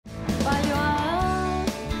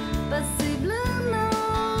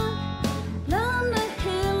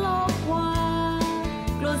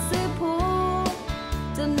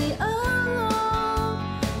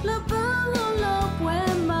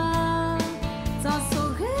So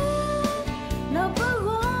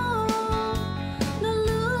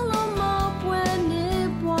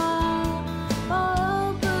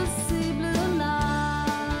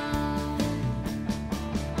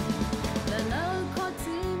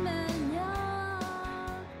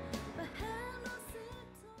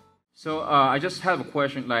I just have a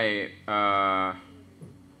question. Like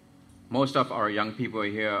most of our young people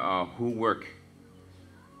here,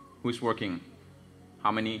 who's working?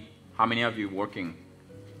 How many of you working?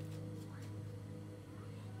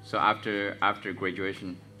 So after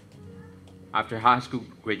graduation, after high school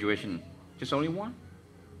graduation, just only one?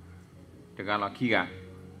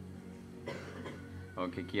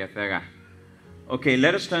 Okay,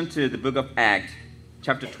 let us turn to the book of Acts,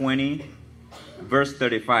 chapter 20, verse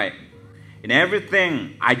 35. In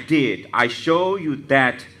everything I did, I show you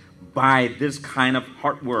that by this kind of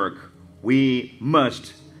hard work, we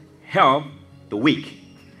must help the weak.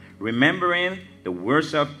 Remembering the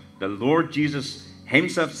words of the Lord Jesus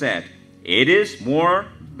himself said, it is more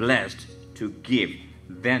blessed to give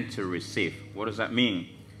than to receive. What does that mean?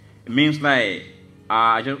 It means like,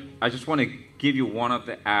 I just want to give you one of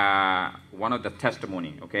the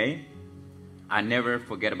testimony, okay? I never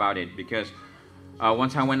forget about it because one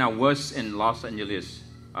time when I was in Los Angeles,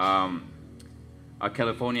 California,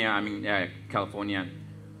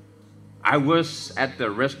 I was at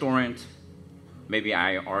the restaurant. Maybe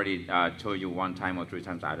I already told you one time or 3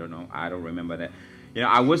 times. I don't know. I don't remember that. You know,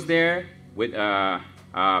 I was there with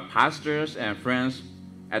pastors and friends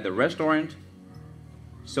at the restaurant.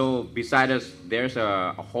 So beside us, there's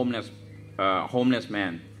a homeless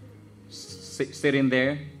man sitting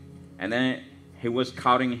there, and then he was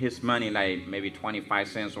counting his money, like maybe 25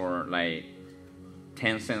 cents or like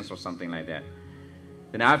 10 cents or something like that.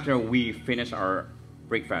 Then after we finished our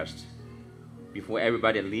breakfast, before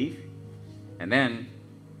everybody leave, and then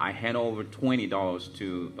I hand over $20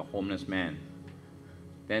 to the homeless man.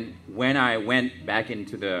 Then when I went back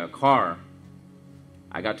into the car,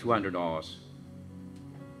 I got $200.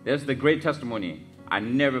 That's the great testimony. I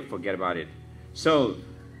never forget about it. So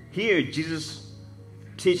here Jesus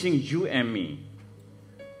teaching you and me,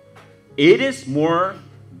 it is more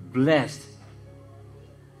blessed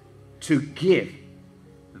to give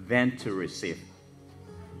than to receive.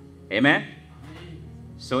 Amen?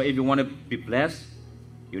 So if you want to be blessed,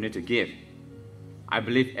 you need to give. I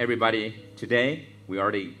believe everybody today, we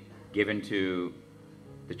already given to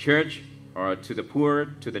the church or to the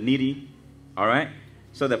poor, to the needy. All right?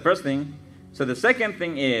 So the first thing. So the second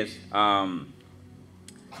thing is the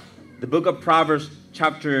book of Proverbs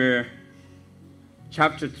chapter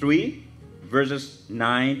 3, verses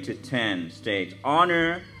 9 to 10 states,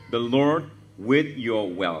 honor the Lord with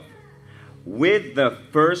your wealth, with the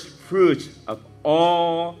first fruits of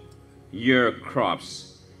all your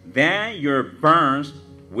crops. Then your barns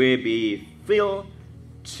will be filled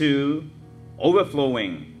to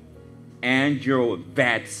overflowing, and your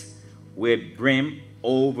vats will brim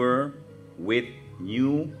over with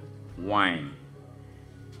new wine.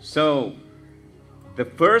 So the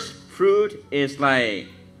first fruit is like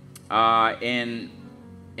in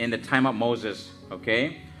the time of Moses,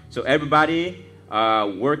 okay? So everybody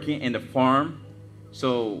working in the farm,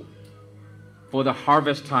 so for the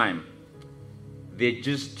harvest time, they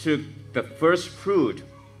just took the first fruit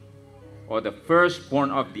or the firstborn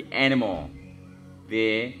of the animal,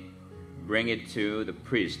 they bring it to the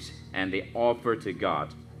priest and they offer to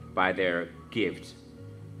God by their gift.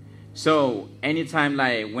 So anytime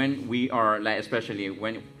like when we are like, especially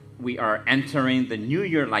when we are entering the new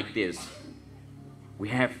year like this, we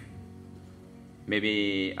have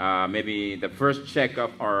maybe the first check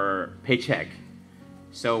of our paycheck.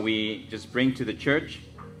 So we just bring to the church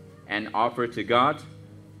and offer to God,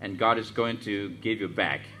 and God is going to give you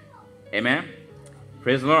back. Amen?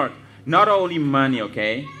 Praise the Lord. Not only money,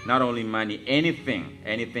 okay? Not only money,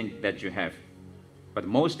 anything that you have. But the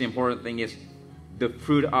most important thing is the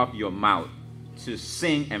fruit of your mouth to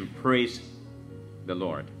sing and praise the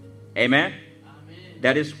Lord. Amen? Amen.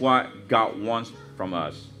 That is what God wants from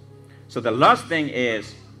us. So the last thing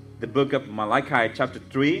is the book of Malachi chapter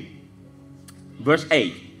 3, verse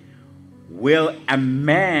 8. Will a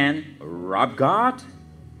man rob God?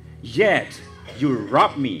 Yet you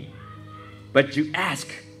rob me. But you ask,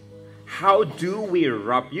 how do we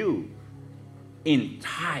rob you? In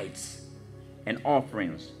tithes and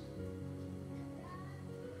offerings.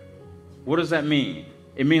 What does that mean?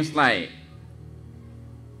 It means like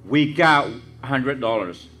we got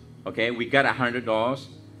 $100, okay? We got $100,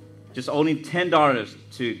 just only $10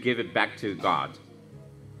 to give it back to God.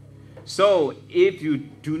 So if you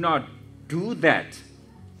do not do that,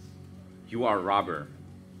 you are a robber.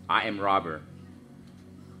 I am robber.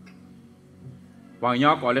 Wang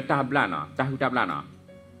yo ko le tablana, tahu tablana.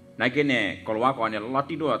 Nake ne kolwa ko ne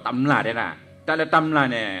loti do tamla de la. Tale tamla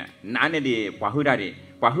ne nane di wahuda di.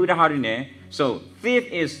 Wahuda hari ne. So thief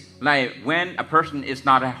is like when a person is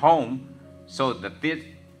not at home, so the thief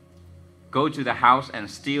go to the house and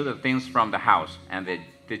steal the things from the house and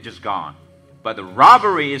they're just gone. But the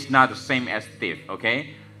robbery is not the same as thief,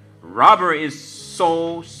 okay? Robbery is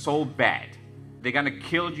so bad. They're gonna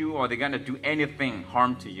kill you or they're gonna do anything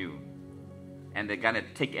harm to you. And they're gonna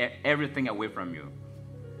take everything away from you.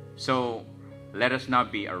 So let us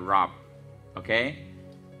not be a rob, okay?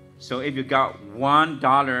 So if you got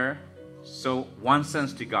 $1, so 1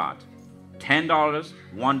 cent to God. $10,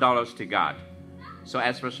 $1 to God. So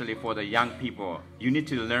especially for the young people, you need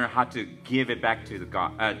to learn how to give it back to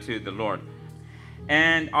the Lord.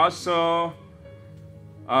 And also,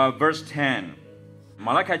 verse 10,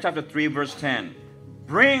 Malachi chapter 3, verse 10.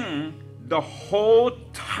 Bring the whole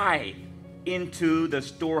tithe into the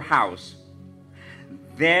storehouse,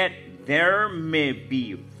 that there may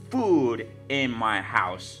be food in my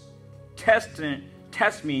house. Test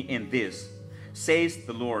me in this, says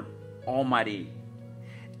the Lord Almighty,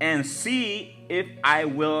 and see if I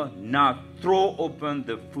will not throw open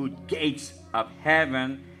the food gates of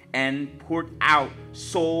heaven and pour out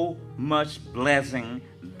so much blessing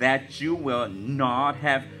that you will not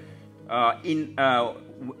have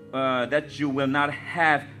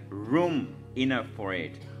room enough for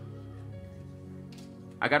it.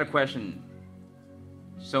 I got a question.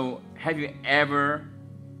 So have you ever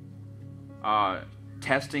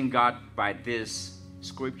testing God by this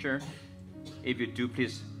scripture? If you do,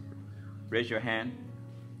 please raise your hand,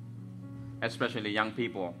 especially young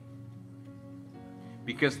people.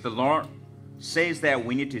 Because the Lord says that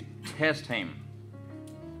we need to test Him.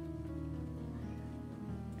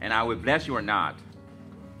 And I will bless you or not.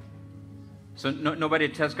 So nobody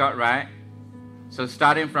tests God, right? So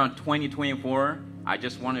starting from 2024, I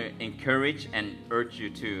just want to encourage and urge you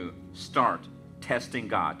to start testing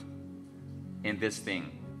God in this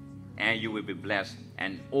thing. And you will be blessed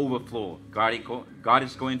and overflow. God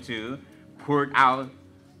is going to pour out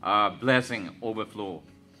blessing, overflow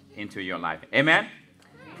into your life. Amen?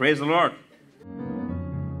 Praise the Lord.